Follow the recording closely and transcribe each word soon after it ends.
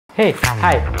Hey,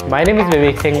 hi, my name is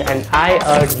Vivek Singh and I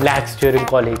earned lakhs during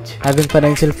college. Having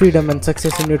financial freedom and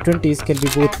success in your 20s can be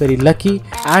both very lucky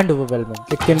and overwhelming.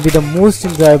 It can be the most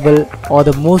enjoyable or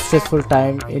the most stressful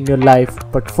time in your life.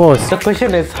 But first, The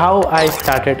question is how I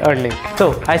started earning.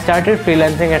 So, I started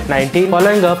freelancing at 19.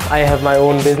 Following up, I have my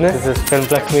own business. This is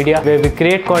Filmplex Media, where we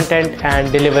create content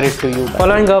and deliver it to you.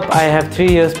 Following up, I have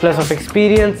 3 years plus of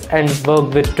experience and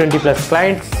worked with 20 plus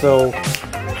clients.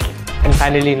 And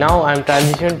finally now I'm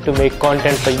transitioned to make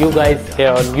content for you guys here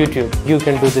on YouTube. You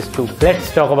can do this too.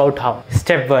 Let's talk about how.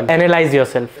 Step 1. Analyze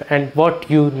yourself and what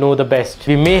you know the best.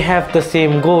 We may have the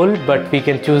same goal, but we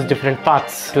can choose different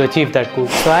paths to achieve that goal.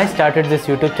 So I started this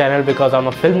YouTube channel because I'm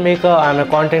a filmmaker, I'm a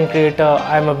content creator,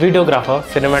 I'm a videographer,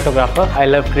 cinematographer. I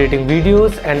love creating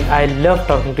videos and I love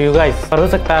talking to you guys. और हो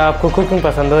सकता है आपको cooking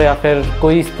पसंद हो या फिर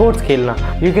कोई sports खेलना.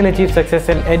 You can achieve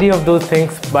success in any of those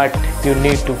things, but you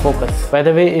need to focus. By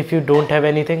the way, if you don't have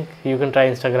anything, you can try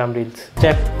Instagram Reels.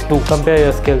 Step 2. Compare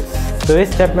your skills. तो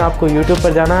इस step में आपको YouTube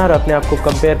पर जाना है और अपने आप को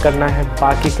कंपेयर करना है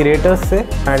बाकी क्रिएटर्स से.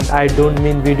 And I don't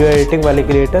mean video editing वाले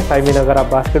क्रिएटर्स, आई मीन अगर आप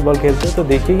बास्केटबॉल खेलते हो तो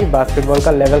देखिए कि बास्केटबॉल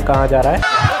का लेवल कहाँ जा रहा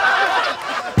है.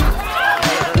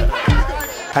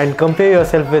 And compare your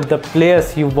self with the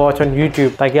players you watch on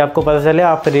YouTube, ताकि आपको पता चले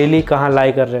आप रियली कहाँ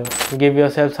लाई कर रहे हो. Give your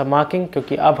self some marking,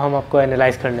 क्योंकि अब हम आपको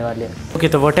एनालाइज करने वाले हैं. ओके,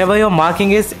 तो what ever your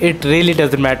marking is, it really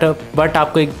doesn't matter, but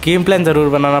आपको एक गेम प्लान जरूर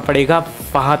बनाना पड़ेगा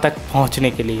वहाँ तक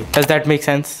पहुँचने के लिए. Does that make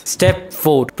sense? Step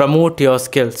 4. Promote your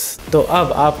skills. तो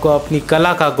अब आपको अपनी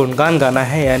कला का गुणगान गाना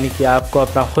है, यानी कि आपको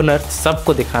अपना हुनर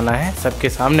सबको दिखाना है, सबके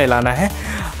सामने लाना है,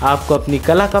 आपको अपनी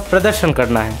कला का प्रदर्शन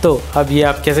करना है. तो अब ये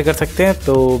आप कैसे कर सकते हैं?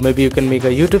 तो may be you can make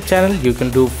a YouTube channel, you can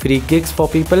do free gigs for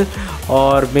people,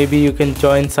 or maybe you can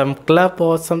join some club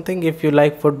or something if you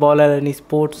like football or any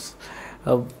sports,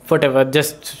 whatever.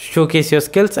 Just showcase your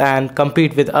skills and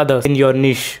compete with others in your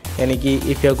niche. Yani ki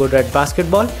if you're good at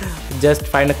basketball,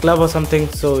 just find a club or something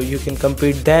so you can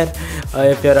compete there.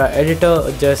 If you're an editor,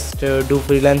 just do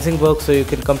freelancing work so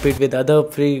you can compete with other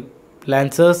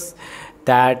freelancers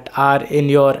that are in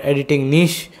your editing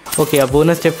niche. Okay, a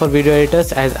bonus tip for video editors,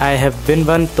 as I have been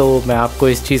one, तो मैं आपको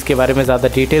इस चीज़ के बारे में ज़्यादा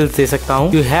details दे सकता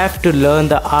हूँ. You have to learn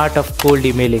the art of cold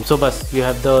emailing. So बस you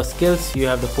have the skills, you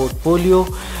have the portfolio,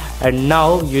 and now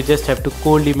you just have to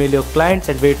cold email your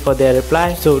clients and wait for their reply.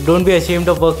 So don't be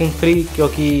ashamed of working free,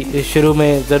 क्योंकि शुरू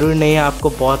में ज़रूरी नहीं है आपको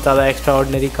बहुत ज़्यादा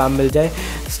extraordinary काम मिल जाए.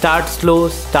 Start slow,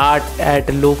 start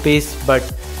at a low pace,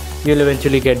 but you'll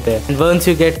eventually get there. And once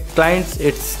you get clients,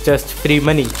 it's just free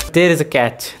money. There is a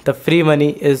catch. The free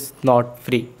money is not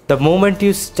free. The moment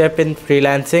you step in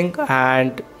freelancing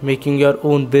and making your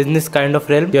own business kind of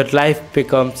realm, your life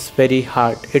becomes very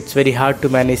hard. It's very hard to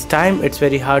manage time. It's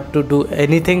very hard to do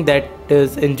anything that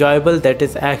is enjoyable, that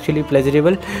is actually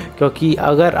pleasurable. क्योंकि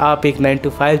अगर आप एक 9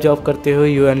 to 5 job करते हो,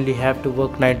 you only have to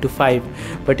work 9 to 5.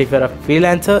 But if you're a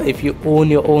freelancer, if you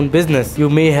own your own business, you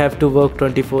may have to work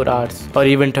 24 hours or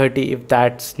even 30 if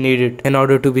that's needed in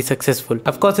order to be successful.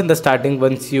 Of course, in the starting,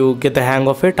 once you get the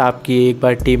hang of it, आपकी एक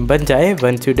बार team बन जाए,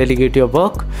 once you delegate your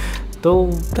work, so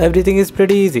everything is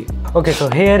pretty easy. Okay, so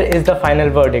here is the final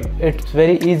verdict. It's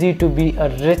very easy to be a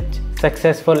rich,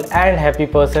 successful and happy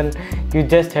person. You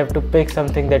just have to pick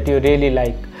something that you really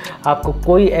like. आपको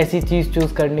कोई ऐसी चीज़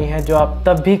choose करनी है जो आप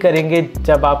तब भी करेंगे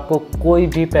जब आपको कोई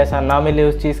भी पैसा ना मिले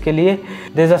उस चीज़ के लिए.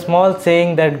 There's a small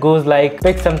saying that goes like,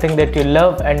 pick something that you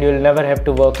love and you'll never have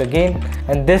to work again.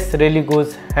 And this really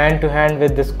goes hand to hand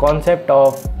with this concept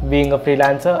of being a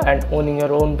freelancer and owning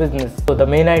your own business. So the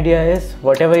main idea is,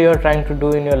 whatever you're trying to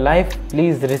do in your life,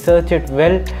 please research it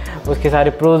well. उसके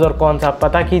सारे pros और cons आप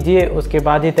पता कीजिए, उसके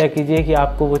बाद ही तय कीजिए कि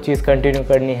आपको वो चीज़ कंटिन्यू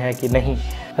करनी है कि नहीं.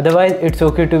 Otherwise it's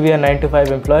okay to be a 9 to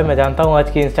 5 employ. मैं जानता हूँ आज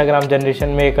की इंस्टाग्राम जनरेशन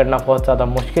में ये करना बहुत ज़्यादा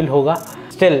मुश्किल होगा.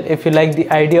 Still, if you like the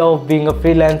idea of being a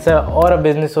freelancer और a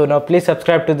business owner, please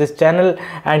subscribe to this channel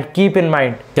and keep in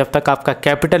mind, जब तक आपका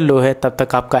कैपिटल लो है तब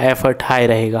तक आपका एफर्ट हाई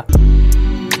रहेगा.